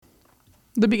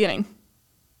The beginning.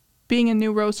 Being a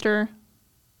new roaster.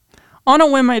 On a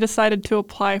whim, I decided to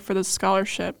apply for the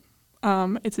scholarship.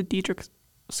 It's a Dietrich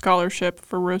scholarship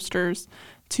for roasters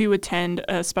to attend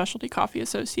a specialty coffee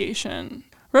association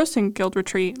roasting guild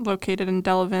retreat located in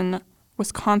Delavan,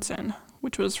 Wisconsin,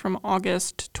 which was from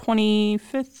August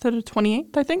 25th to the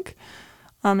 28th, I think.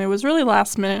 It was really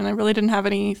last minute, and I really didn't have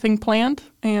anything planned.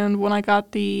 And when I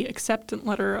got the acceptance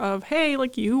letter of, hey,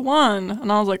 like, you won,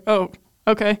 and I was like, oh,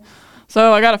 okay.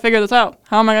 So I got to figure this out.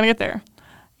 How am I going to get there?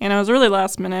 And it was really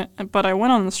last minute, but I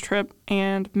went on this trip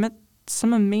and met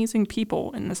some amazing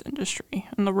people in this industry,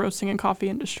 in the roasting and coffee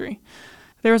industry.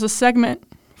 There was a segment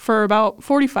for about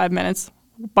 45 minutes,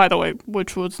 by the way,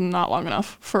 which was not long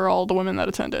enough for all the women that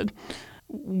attended,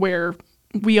 where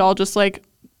we all just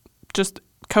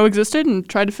coexisted and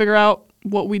tried to figure out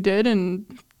what we did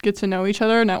and get to know each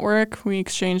other, network. We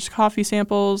exchanged coffee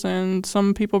samples, and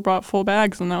some people brought full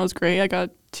bags, and that was great. I got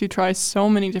to try so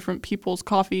many different people's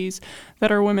coffees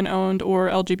that are women-owned or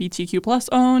LGBTQ plus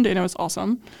owned, and it was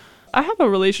awesome. I have a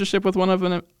relationship with one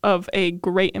of a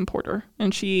great importer,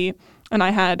 and she and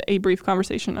I had a brief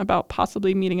conversation about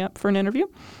possibly meeting up for an interview.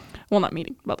 Well, not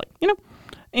meeting, but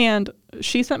And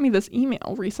she sent me this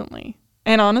email recently.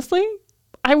 And honestly,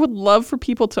 I would love for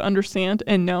people to understand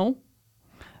and know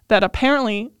that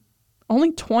apparently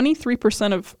only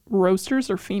 23% of roasters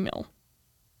are female.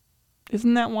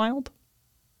 Isn't that wild?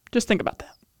 Just think about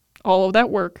that. All of that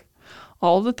work,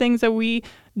 all of the things that we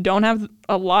don't have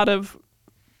a lot of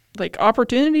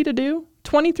opportunity to do,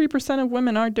 23% of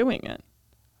women are doing it,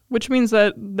 which means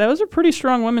that those are pretty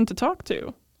strong women to talk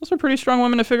to. Those are pretty strong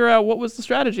women to figure out what was the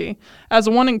strategy. As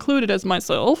one included as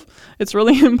myself, it's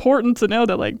really important to know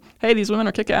that, hey, these women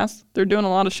are kick-ass. They're doing a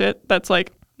lot of shit that's,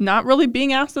 not really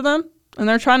being asked of them. And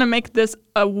they're trying to make this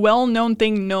a well-known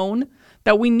thing known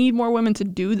that we need more women to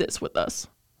do this with us.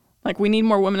 We need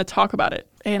more women to talk about it.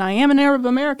 And I am an Arab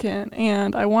American,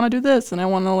 and I want to do this, and I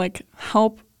want to,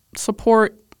 help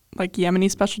support,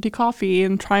 Yemeni specialty coffee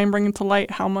and try and bring it to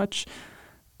light how much,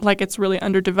 it's really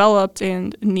underdeveloped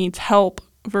and needs help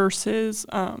versus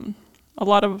a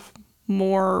lot of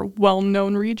more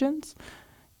well-known regions.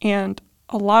 And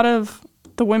a lot of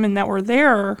the women that were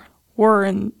there were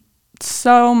in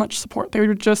so much support. They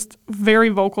were just very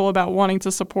vocal about wanting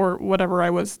to support whatever I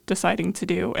was deciding to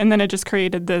do. And then it just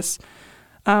created this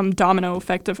domino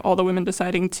effect of all the women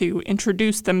deciding to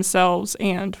introduce themselves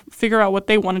and figure out what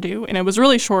they want to do. And it was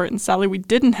really short, and sadly we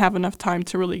didn't have enough time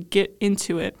to really get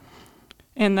into it.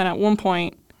 And then at one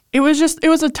point, it was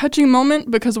a touching moment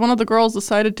because one of the girls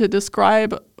decided to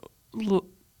describe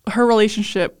her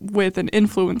relationship with an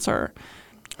influencer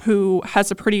who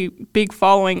has a pretty big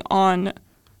following on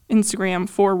Instagram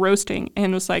for roasting,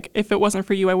 and was like, if it wasn't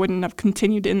for you, I wouldn't have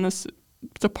continued in this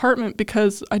department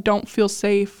because I don't feel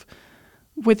safe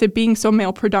with it being so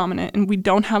male predominant and we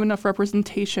don't have enough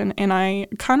representation. And I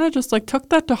kind of just took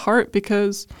that to heart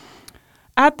because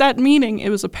at that meeting, it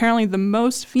was apparently the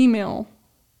most female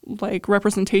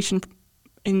representation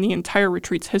in the entire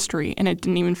retreat's history, and it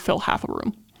didn't even fill half a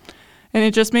room. And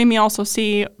it just made me also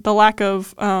see the lack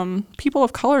of people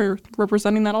of color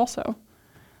representing that also.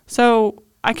 So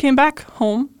I came back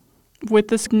home with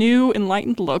this new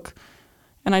enlightened look,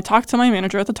 and I talked to my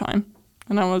manager at the time,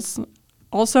 and I was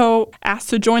also asked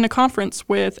to join a conference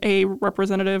with a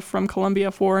representative from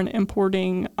Colombia for an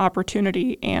importing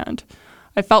opportunity, and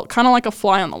I felt kind of like a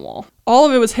fly on the wall. All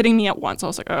of it was hitting me at once. I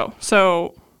was like, oh,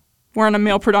 so we're in a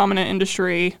male-predominant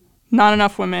industry, not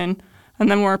enough women, and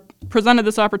then we're presented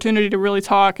this opportunity to really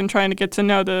talk and trying to get to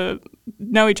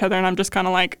know each other, and I'm just kind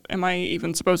of like, am I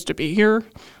even supposed to be here?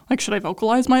 Should I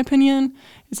vocalize my opinion?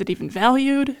 Is it even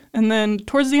valued? And then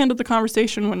towards the end of the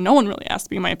conversation, when no one really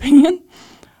asked me my opinion,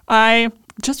 I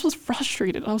just was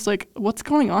frustrated. I was like, what's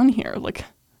going on here?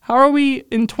 How are we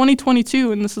in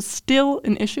 2022 and this is still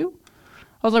an issue?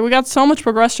 I was like, we got so much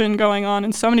progression going on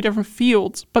in so many different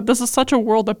fields, but this is such a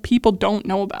world that people don't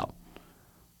know about.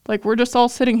 We're just all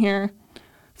sitting here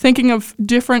thinking of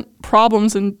different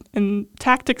problems and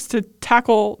tactics to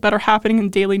tackle that are happening in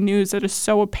daily news that is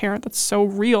so apparent, that's so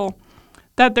real,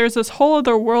 that there's this whole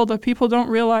other world that people don't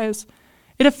realize.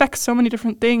 It affects so many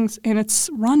different things, and it's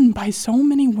run by so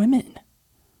many women.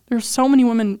 There's so many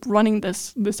women running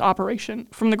this operation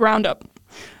from the ground up.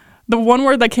 The one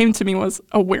word that came to me was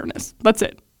awareness. That's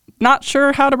it. Not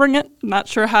sure how to bring it, not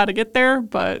sure how to get there,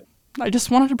 but I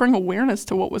just wanted to bring awareness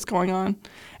to what was going on.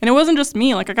 And it wasn't just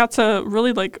me. I got to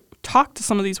really talk to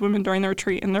some of these women during the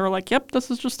retreat, and they were like, yep, this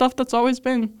is just stuff that's always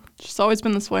been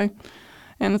this way.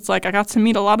 And it's I got to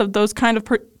meet a lot of those kind of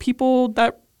people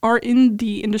that are in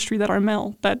the industry that are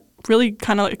male that really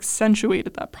kind of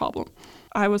accentuated that problem.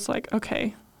 I was like,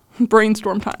 okay,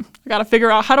 brainstorm time. I got to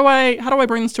figure out how do I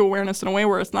bring this to awareness in a way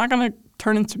where it's not going to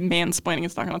turn into mansplaining.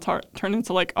 It's not going to turn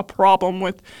into like a problem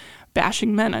with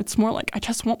bashing men. It's more like I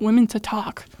just want women to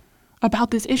talk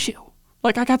about this issue.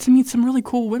 Like I got to meet some really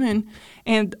cool women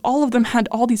and all of them had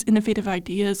all these innovative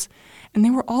ideas and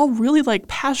they were all really like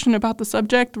passionate about the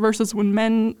subject versus when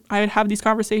men, I would have these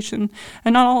conversations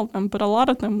and not all of them, but a lot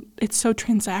of them, it's so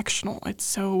transactional. It's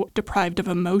so deprived of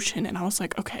emotion. And I was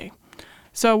like, okay,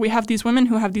 so we have these women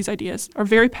who have these ideas, are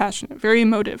very passionate, very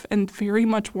emotive, and very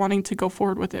much wanting to go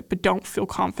forward with it, but don't feel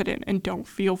confident and don't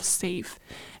feel safe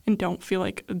and don't feel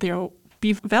like they'll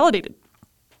be validated.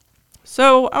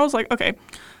 So I was like, okay,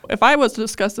 if I was to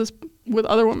discuss this with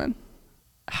other women,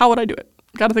 how would I do it?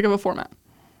 Got to think of a format.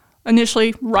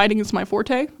 Initially, writing is my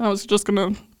forte. I was just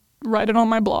going to write it on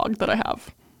my blog that I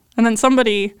have. And then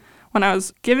somebody, when I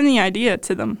was giving the idea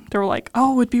to them, they were like,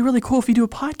 oh, it'd be really cool if you do a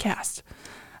podcast.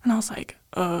 And I was like,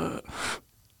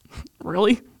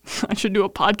 really? I should do a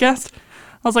podcast?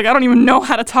 I was like, I don't even know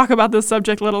how to talk about this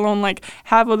subject, let alone like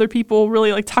have other people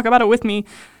really like talk about it with me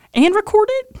and record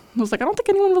it. I was like, I don't think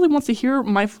anyone really wants to hear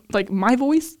my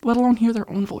voice, let alone hear their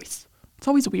own voice. It's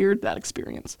always weird, that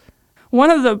experience. One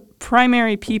of the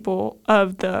primary people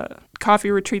of the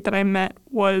coffee retreat that I met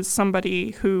was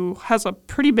somebody who has a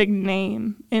pretty big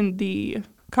name in the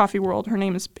coffee world. Her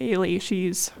name is Bailey.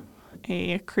 She's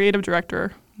a creative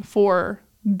director for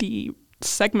the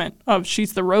segment of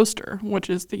She's the Roaster, which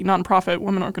is the nonprofit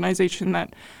women organization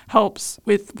that helps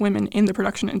with women in the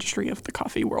production industry of the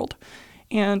coffee world.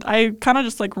 And I kind of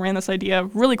just like ran this idea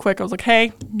really quick. I was like,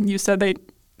 hey, you said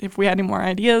if we had any more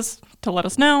ideas to let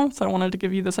us know. So I wanted to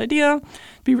give you this idea.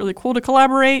 It'd be really cool to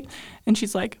collaborate. And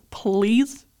she's like,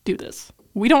 please do this.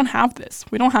 We don't have this.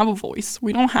 We don't have a voice.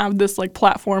 We don't have this like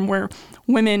platform where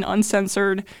women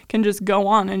uncensored can just go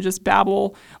on and just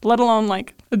babble, let alone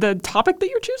like the topic that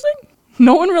you're choosing.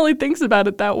 No one really thinks about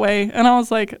it that way. And I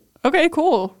was like, okay,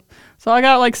 cool. So I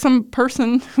got like some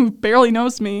person who barely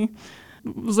knows me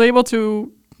was able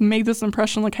to make this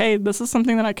impression like, hey, this is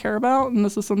something that I care about and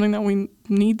this is something that we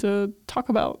need to talk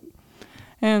about.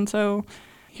 And so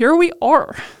here we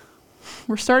are.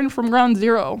 We're starting from ground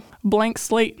zero, blank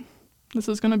slate. This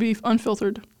is going to be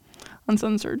unfiltered,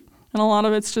 uncensored. And a lot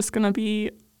of it's just going to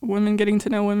be women getting to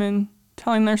know women,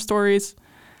 telling their stories,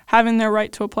 having their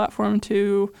right to a platform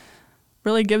to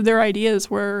really give their ideas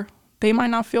where they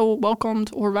might not feel welcomed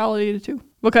or validated to.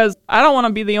 Because I don't want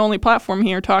to be the only platform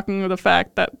here talking about the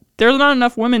fact that there's not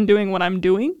enough women doing what I'm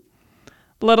doing,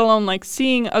 let alone like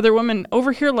seeing other women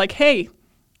over here like, hey,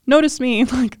 notice me,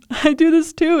 like I do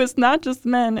this too. It's not just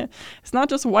men. It's not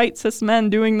just white cis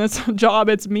men doing this job.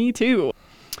 It's me too.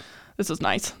 This is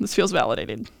nice. This feels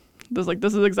validated. This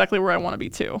is exactly where I want to be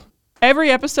too. Every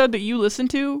episode that you listen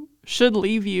to should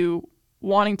leave you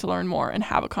wanting to learn more and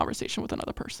have a conversation with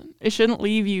another person. It shouldn't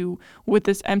leave you with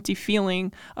this empty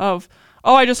feeling of,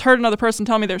 oh, I just heard another person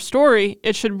tell me their story.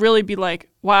 It should really be like,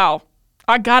 wow,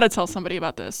 I gotta tell somebody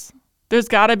about this. There's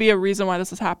gotta be a reason why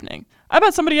this is happening. I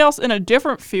bet somebody else in a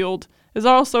different field is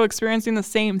also experiencing the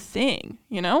same thing,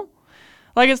 you know?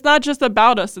 Like, it's not just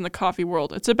about us in the coffee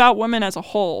world. It's about women as a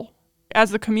whole.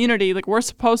 As a community, like, we're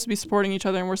supposed to be supporting each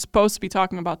other and we're supposed to be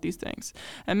talking about these things.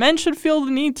 And men should feel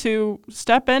the need to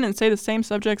step in and say the same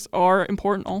subjects are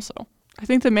important also. I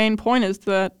think the main point is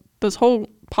that this whole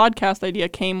podcast idea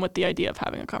came with the idea of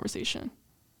having a conversation.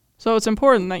 So it's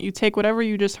important that you take whatever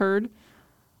you just heard,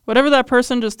 whatever that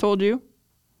person just told you,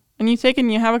 and you take it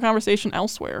and you have a conversation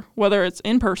elsewhere, whether it's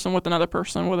in person with another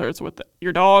person, whether it's with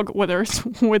your dog, whether it's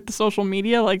with the social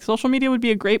media. Like, social media would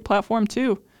be a great platform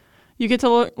too. You get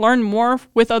to learn more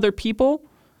with other people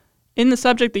in the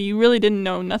subject that you really didn't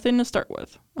know nothing to start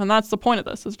with. And that's the point of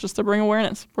this, is just to bring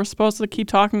awareness. We're supposed to keep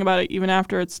talking about it even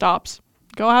after it stops.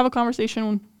 Go have a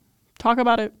conversation, talk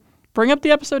about it. Bring up the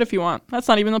episode if you want. That's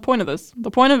not even the point of this. The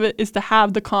point of it is to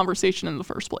have the conversation in the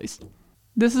first place.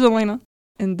 This is Elena.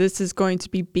 And this is going to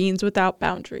be Beans Without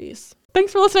Boundaries.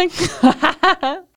 Thanks for listening.